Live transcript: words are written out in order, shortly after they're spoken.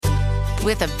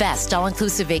With the best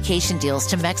all-inclusive vacation deals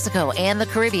to Mexico and the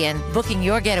Caribbean, booking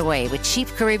your getaway with Cheap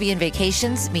Caribbean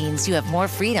Vacations means you have more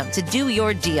freedom to do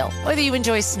your deal. Whether you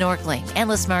enjoy snorkeling,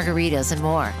 endless margaritas, and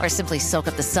more, or simply soak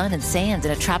up the sun and sand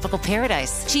in a tropical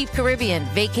paradise, Cheap Caribbean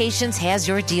Vacations has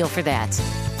your deal for that.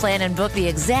 Plan and book the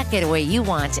exact getaway you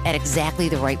want at exactly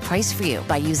the right price for you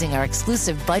by using our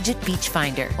exclusive Budget Beach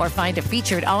Finder, or find a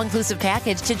featured all-inclusive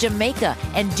package to Jamaica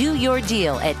and do your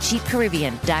deal at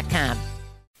cheapcaribbean.com.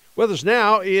 With us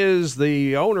now is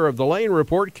the owner of the Lane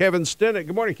Report, Kevin Stinnett.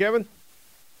 Good morning, Kevin.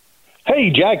 Hey,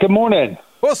 Jack. Good morning.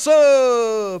 What's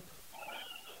up?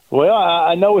 Well,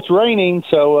 I know it's raining,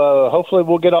 so hopefully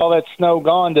we'll get all that snow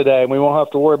gone today, and we won't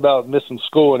have to worry about missing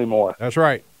school anymore. That's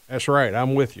right. That's right.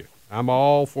 I'm with you. I'm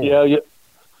all for it. Yeah,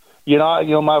 you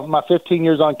know, my 15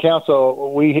 years on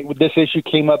council, this issue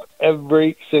came up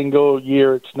every single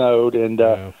year it snowed, and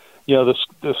Yeah. you know, this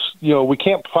we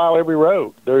can't plow every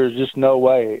road. There's just no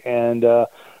way, and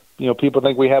people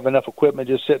think we have enough equipment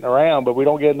just sitting around, but we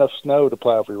don't get enough snow to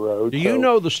plow every road. Do you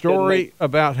know the story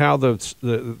about how the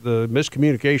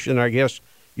miscommunication, I guess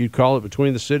you'd call it,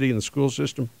 between the city and the school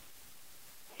system?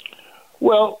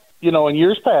 Well, in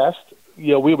years past,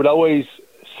 we would always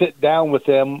sit down with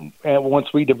them, and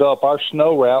once we develop our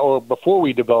snow route, or before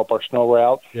we develop our snow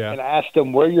route, Yeah. and ask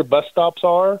them where your bus stops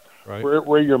are, Right.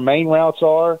 where your main routes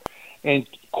are, and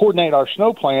coordinate our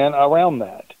snow plan around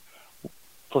that.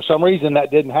 For some reason,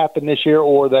 that didn't happen this year,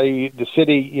 or the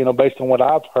city, based on what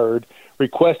I've heard,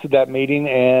 requested that meeting,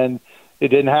 and it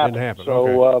didn't happen.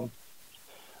 So,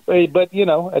 okay. but at the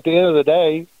end of the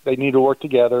day, they need to work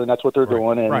together, and that's what they're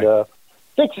doing. And right.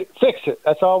 fix it.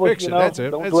 That's all. Fix it. That's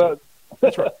it.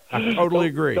 That's right. I totally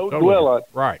agree. Don't totally dwell agree. on it.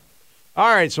 Right.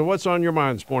 All right. So what's on your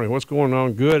mind this morning? What's going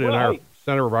on good in our Right.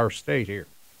 center of our state here?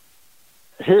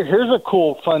 Here's a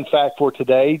cool fun fact for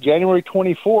today. January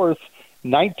 24th,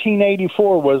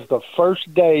 1984 was the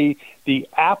first day the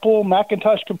Apple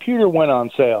Macintosh computer went on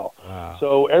sale. Wow.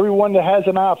 So everyone that has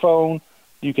an iPhone,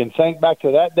 you can think back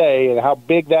to that day and how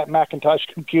big that Macintosh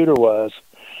computer was.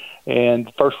 And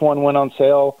the first one went on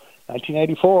sale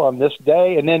 1984 on this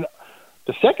day. And then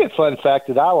the second fun fact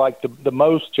that I like the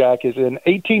most, Jack, is in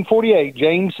 1848,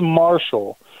 James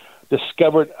Marshall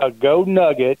discovered a gold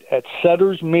nugget at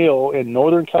Sutter's Mill in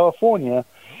Northern California,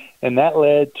 and that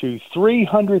led to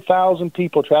 300,000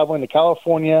 people traveling to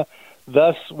California.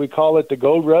 Thus, we call it the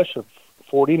Gold Rush of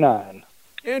 49.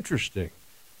 Interesting.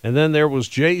 And then there was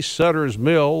Jay Sutter's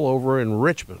Mill over in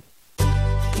Richmond.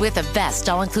 With the best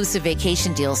all-inclusive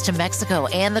vacation deals to Mexico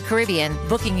and the Caribbean,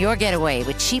 booking your getaway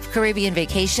with Cheap Caribbean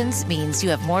Vacations means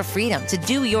you have more freedom to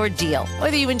do your deal.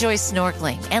 Whether you enjoy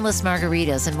snorkeling, endless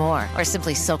margaritas, and more, or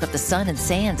simply soak up the sun and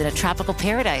sand in a tropical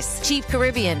paradise, Cheap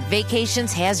Caribbean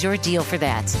Vacations has your deal for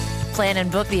that. Plan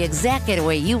and book the exact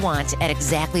getaway you want at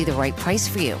exactly the right price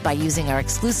for you by using our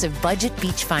exclusive Budget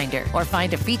Beach Finder, or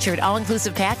find a featured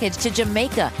all-inclusive package to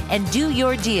Jamaica and do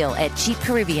your deal at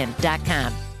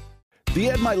cheapcaribbean.com. The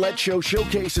Ed Milet Show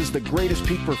showcases the greatest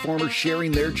peak performers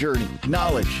sharing their journey,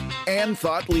 knowledge, and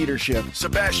thought leadership.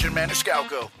 Sebastian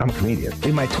Maniscalco. I'm a comedian.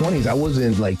 In my 20s, I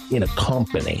wasn't in a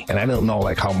company, and I don't know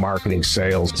how marketing,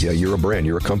 sales. Yeah, you're a brand.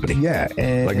 You're a company. Yeah,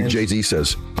 and like Jay-Z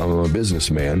says, I'm a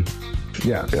businessman.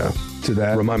 Yeah. To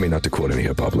that. Remind me not to quote any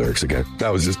hip-hop lyrics again.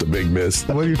 That was just a big miss.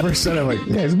 When you first said it, I'm like,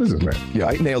 yeah, he's a businessman. Yeah,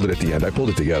 I nailed it at the end. I pulled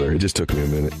it together. It just took me a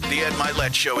minute. The Ed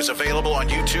Milet Show is available on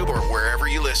YouTube or wherever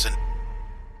you listen.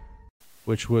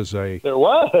 Which was a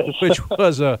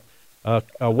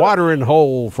watering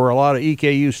hole for a lot of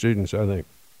EKU students, I think.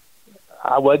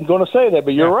 I wasn't going to say that,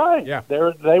 but you're right. Yeah.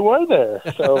 They were there.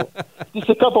 So just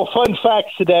a couple fun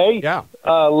facts today. Yeah.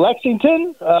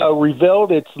 Lexington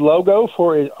revealed its logo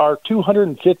for our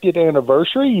 250th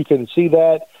anniversary. You can see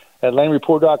that at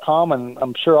lanereport.com, and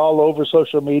I'm sure all over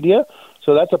social media.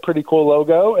 So that's a pretty cool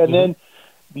logo. And then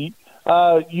you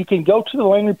can go to the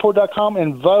lanereport.com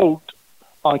and vote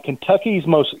on Kentucky's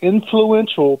most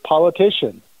influential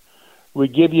politician. We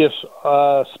give you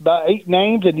about 8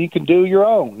 names, and you can do your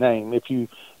own name if you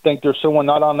think there's someone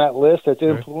not on that list that's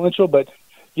influential. But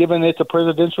given it's a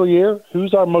presidential year,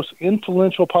 who's our most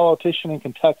influential politician in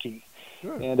Kentucky?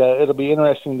 Good. And it'll be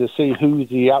interesting to see who's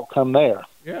the outcome there.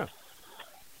 Yeah.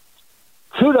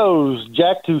 Kudos,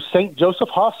 Jack, to St. Joseph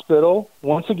Hospital.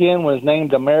 Once again, was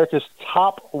named America's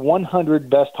top 100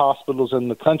 best hospitals in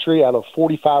the country out of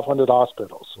 4,500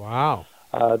 hospitals. Wow.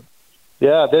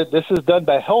 This is done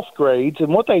by health grades,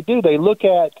 and what they do, they look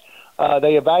at,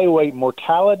 they evaluate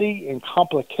mortality and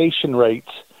complication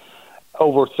rates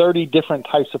over 30 different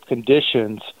types of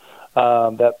conditions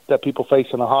that people face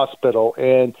in a hospital,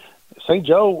 and St.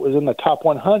 Joe was in the top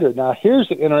 100. Now, here's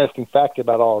the interesting fact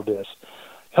about all of this.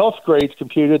 Health grades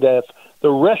computed that if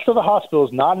the rest of the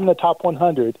hospitals, not in the top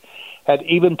 100, had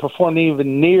even performed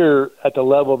even near at the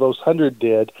level those 100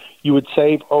 did, you would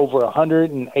save over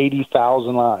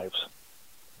 180,000 lives.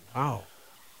 Wow.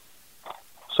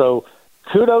 So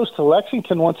kudos to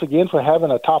Lexington once again for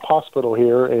having a top hospital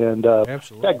here, and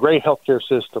Absolutely. got great healthcare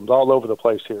systems all over the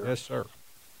place here. Yes, sir.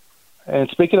 And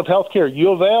speaking of healthcare,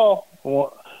 U of L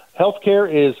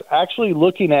healthcare is actually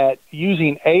looking at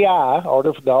using AI,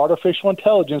 the artificial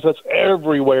intelligence that's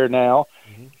everywhere now,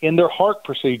 in their heart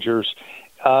procedures,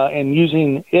 and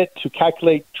using it to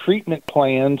calculate treatment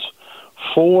plans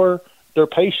for their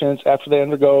patients after they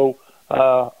undergo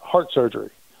heart surgery.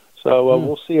 So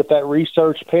we'll see if that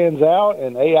research pans out.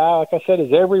 And AI, like I said,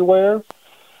 is everywhere.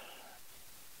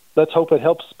 Let's hope it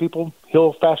helps people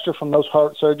heal faster from those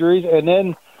heart surgeries. And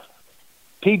then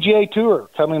PGA Tour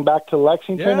coming back to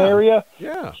Lexington area.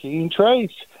 Yeah. Keene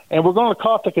Trace. And we're going to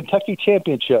call it the Kentucky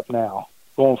Championship now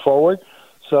going forward.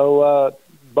 So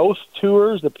both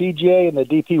tours, the PGA and the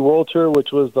DP World Tour,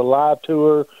 which was the live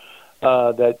tour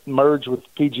that merged with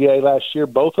PGA last year,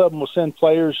 both of them will send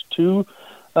players to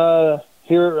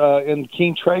here in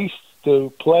Keene Trace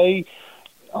to play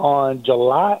on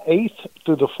July 8th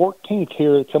through the 14th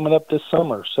here coming up this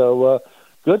summer. So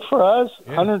good for us.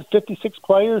 156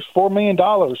 players, $4 million,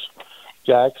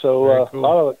 Jack. So cool. A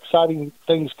lot of exciting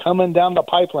things coming down the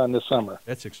pipeline this summer.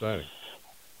 That's exciting.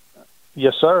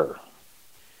 Yes, sir.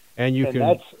 And you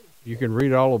can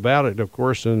read all about it, of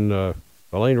course, in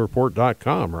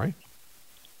LaneReport.com, right?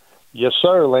 Yes,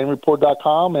 sir.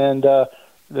 LaneReport.com, and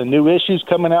the new issue's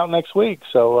coming out next week.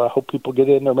 So I hope people get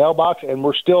it in their mailbox. And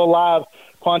we're still alive,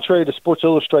 contrary to Sports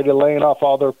Illustrated laying off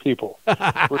all their people.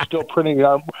 We're still printing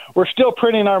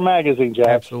our magazine, Jack.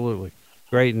 Absolutely.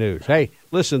 Great news. Hey,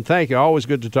 listen, thank you. Always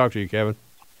good to talk to you, Kevin.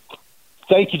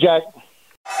 Thank you, Jack.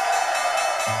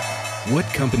 What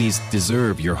companies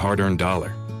deserve your hard-earned dollar?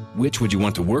 Which would you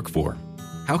want to work for?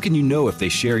 How can you know if they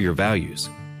share your values?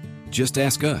 Just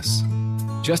ask us.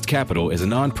 Just Capital is a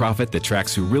nonprofit that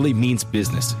tracks who really means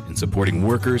business in supporting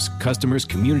workers, customers,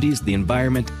 communities, the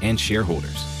environment, and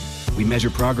shareholders. We measure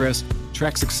progress,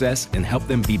 track success, and help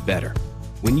them be better.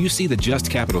 When you see the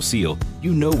Just Capital seal,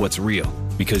 you know what's real,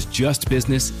 because just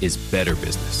business is better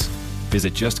business.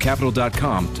 Visit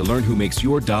justcapital.com to learn who makes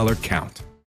your dollar count.